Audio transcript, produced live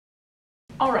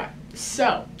Alright,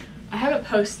 so I haven't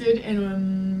posted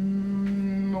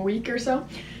in a week or so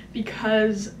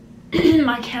because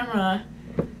my camera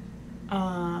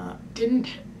didn't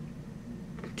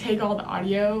take all the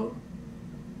audio.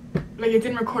 Like, it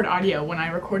didn't record audio when I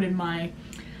recorded my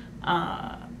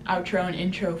outro and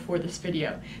intro for this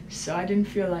video. So I didn't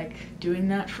feel like doing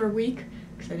that for a week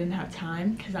because I didn't have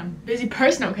time, because I'm a busy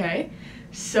person, okay?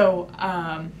 So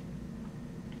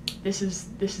this is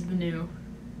the new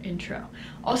intro.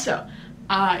 Also,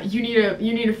 you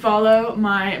need to follow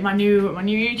my new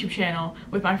YouTube channel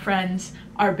with my friends.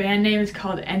 Our band name is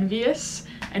called eNVS,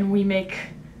 and we make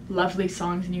lovely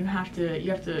songs, and you have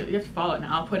to follow it.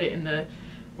 Now I'll put it in the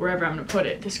wherever I'm gonna put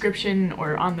it, description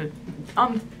or on the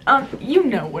you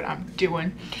know what I'm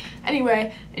doing.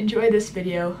 Anyway, enjoy this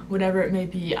video, whatever it may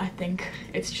be. I think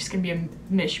it's just gonna be a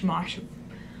mishmash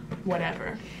of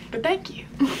whatever, but thank you.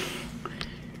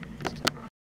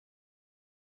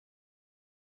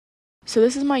 So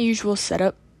this is my usual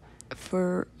setup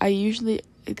for, I use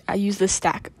this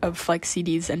stack of like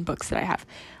CDs and books that I have,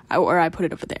 or I put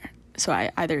it over there. So I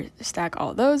either stack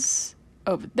all those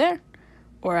over there,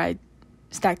 or I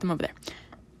stack them over there.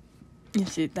 You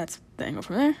see, that's the angle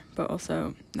from there, but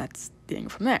also that's the angle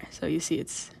from there. So you see,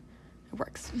 it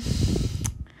works.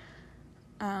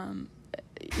 You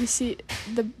see,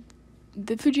 the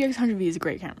FUJIx100v is a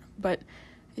great camera, but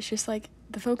it's just like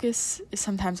the focus is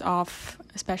sometimes off,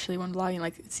 especially when vlogging.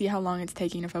 Like, see how long it's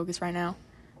taking to focus right now?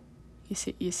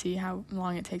 You see how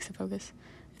long it takes to focus?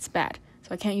 It's bad.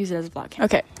 So I can't use it as a vlog camera.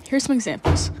 Okay, here's some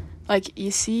examples. Like,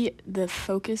 you see the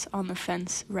focus on the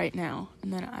fence right now,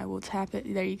 and then I will tap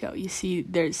it. There you go. You see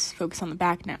there's focus on the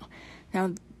back now.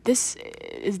 Now, this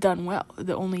is done well.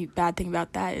 The only bad thing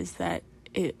about that is that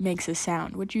it makes a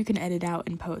sound, which you can edit out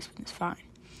in post, and it's fine.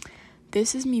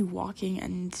 This is me walking,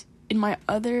 and in my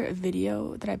other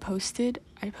video that I posted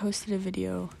a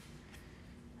video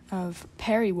of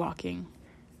Perry walking,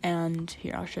 and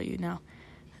here, I'll show you now.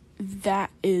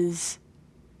 That is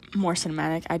more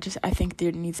cinematic. I think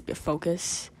there needs to be a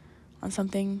focus on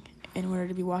something in order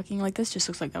to be walking. Like, this just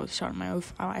looks like that was shot on my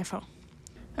iPhone.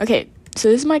 Okay, so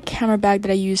this is my camera bag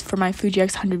that I use for my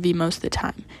FUJIx100v most of the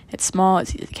time. It's small,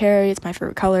 it's easy to carry, it's my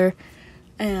favorite color,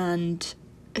 and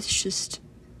it's just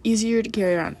easier to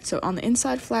carry around. So on the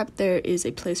inside flap there is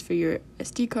a place for your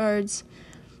SD cards,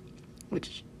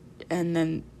 and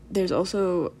then there's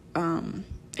also an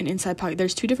inside pocket.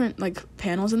 There's two different like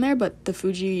panels in there, but the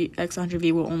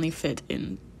FUJIx100v will only fit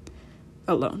in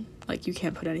alone. Like, you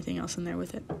can't put anything else in there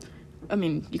with it. I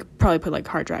mean, you could probably put like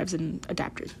hard drives and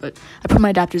adapters, but I put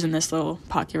my adapters in this little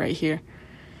pocket right here.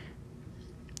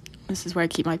 This is where I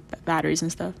keep my batteries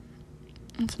and stuff.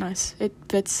 It's nice. It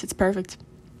fits. It's perfect.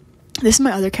 This is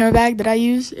my other camera bag that I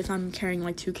use if I'm carrying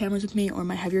like two cameras with me, or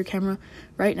my heavier camera.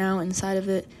 Right now, inside of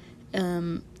it,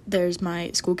 there's my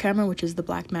school camera, which is the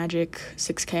Blackmagic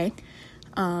 6K,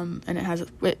 and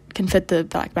it can fit the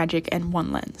Blackmagic and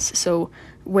one lens. So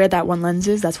where that one lens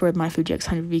is, that's where my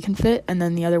FUJIx100v can fit, and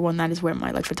then the other one, that is where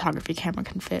my like photography camera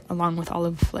can fit, along with all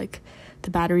of like the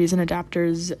batteries and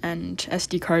adapters and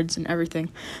SD cards and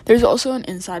everything. There's also an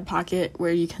inside pocket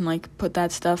where you can like put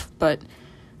that stuff, but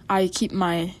I keep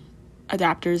my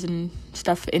adapters and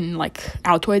stuff in like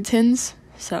Altoid tins,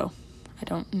 so I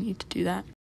don't need to do that.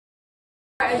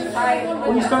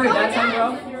 When you started that time,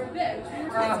 bro,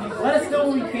 let us know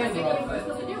when we can, bro.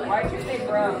 Why can't they,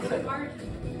 bro?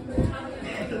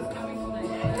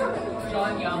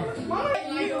 John Young.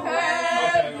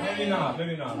 Okay, maybe not. We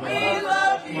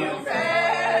love you,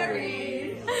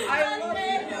 Perry. I love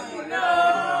you,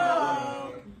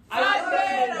 no. I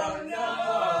said, oh no.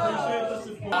 Appreciate the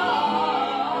support.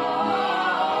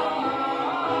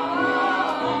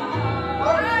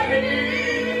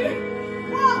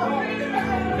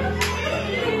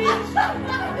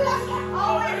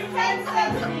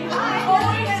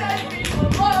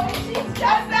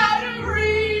 Just out of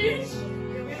reach.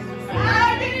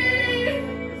 Agony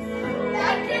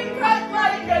that can cut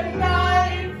like a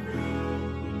knife.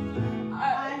 I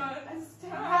must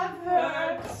have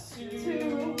her to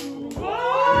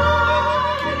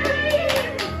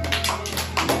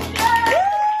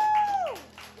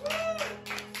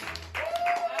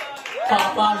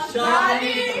Pop off,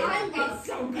 Shotty.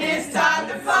 It's time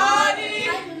to party.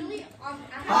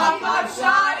 Pop off,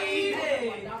 Shotty.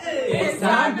 It's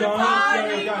time to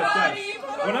party. Guys.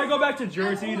 When I go back to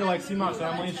Jersey to like see my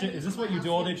family and shit, is this what you do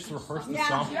all day? Just rehearse the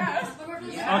song? Yes.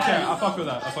 Okay, I fuck with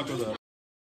that.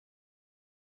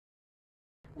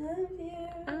 Love you.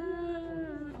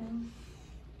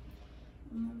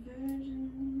 I'm a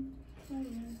virgin. Oh,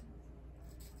 yeah.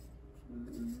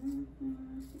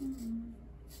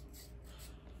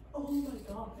 Oh my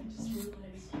God.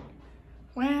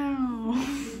 Wow.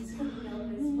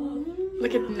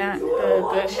 Look at Nat,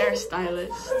 the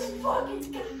hairstylist.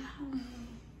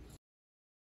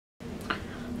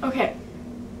 Okay,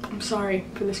 I'm sorry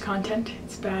for this content.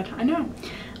 It's bad, I know.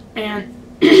 And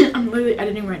I'm literally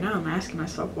editing right now. I'm asking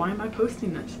myself, why am I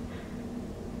posting this?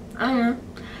 I don't know.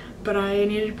 But I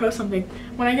needed to post something.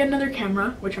 When I get another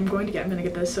camera, which I'm going to get, I'm going to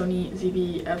get the Sony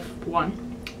ZV-F1.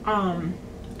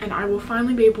 And I will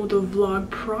finally be able to vlog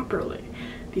properly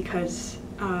because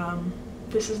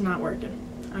this is not working.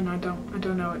 And I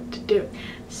don't know what to do.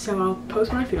 So I'll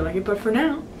post when I feel like it. But for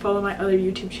now, follow my other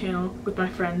YouTube channel with my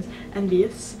friends,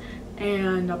 eNVS,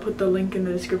 and I'll put the link in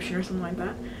the description or something like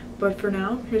that. But for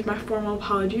now, here's my formal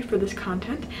apology for this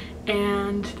content,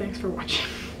 and thanks for watching.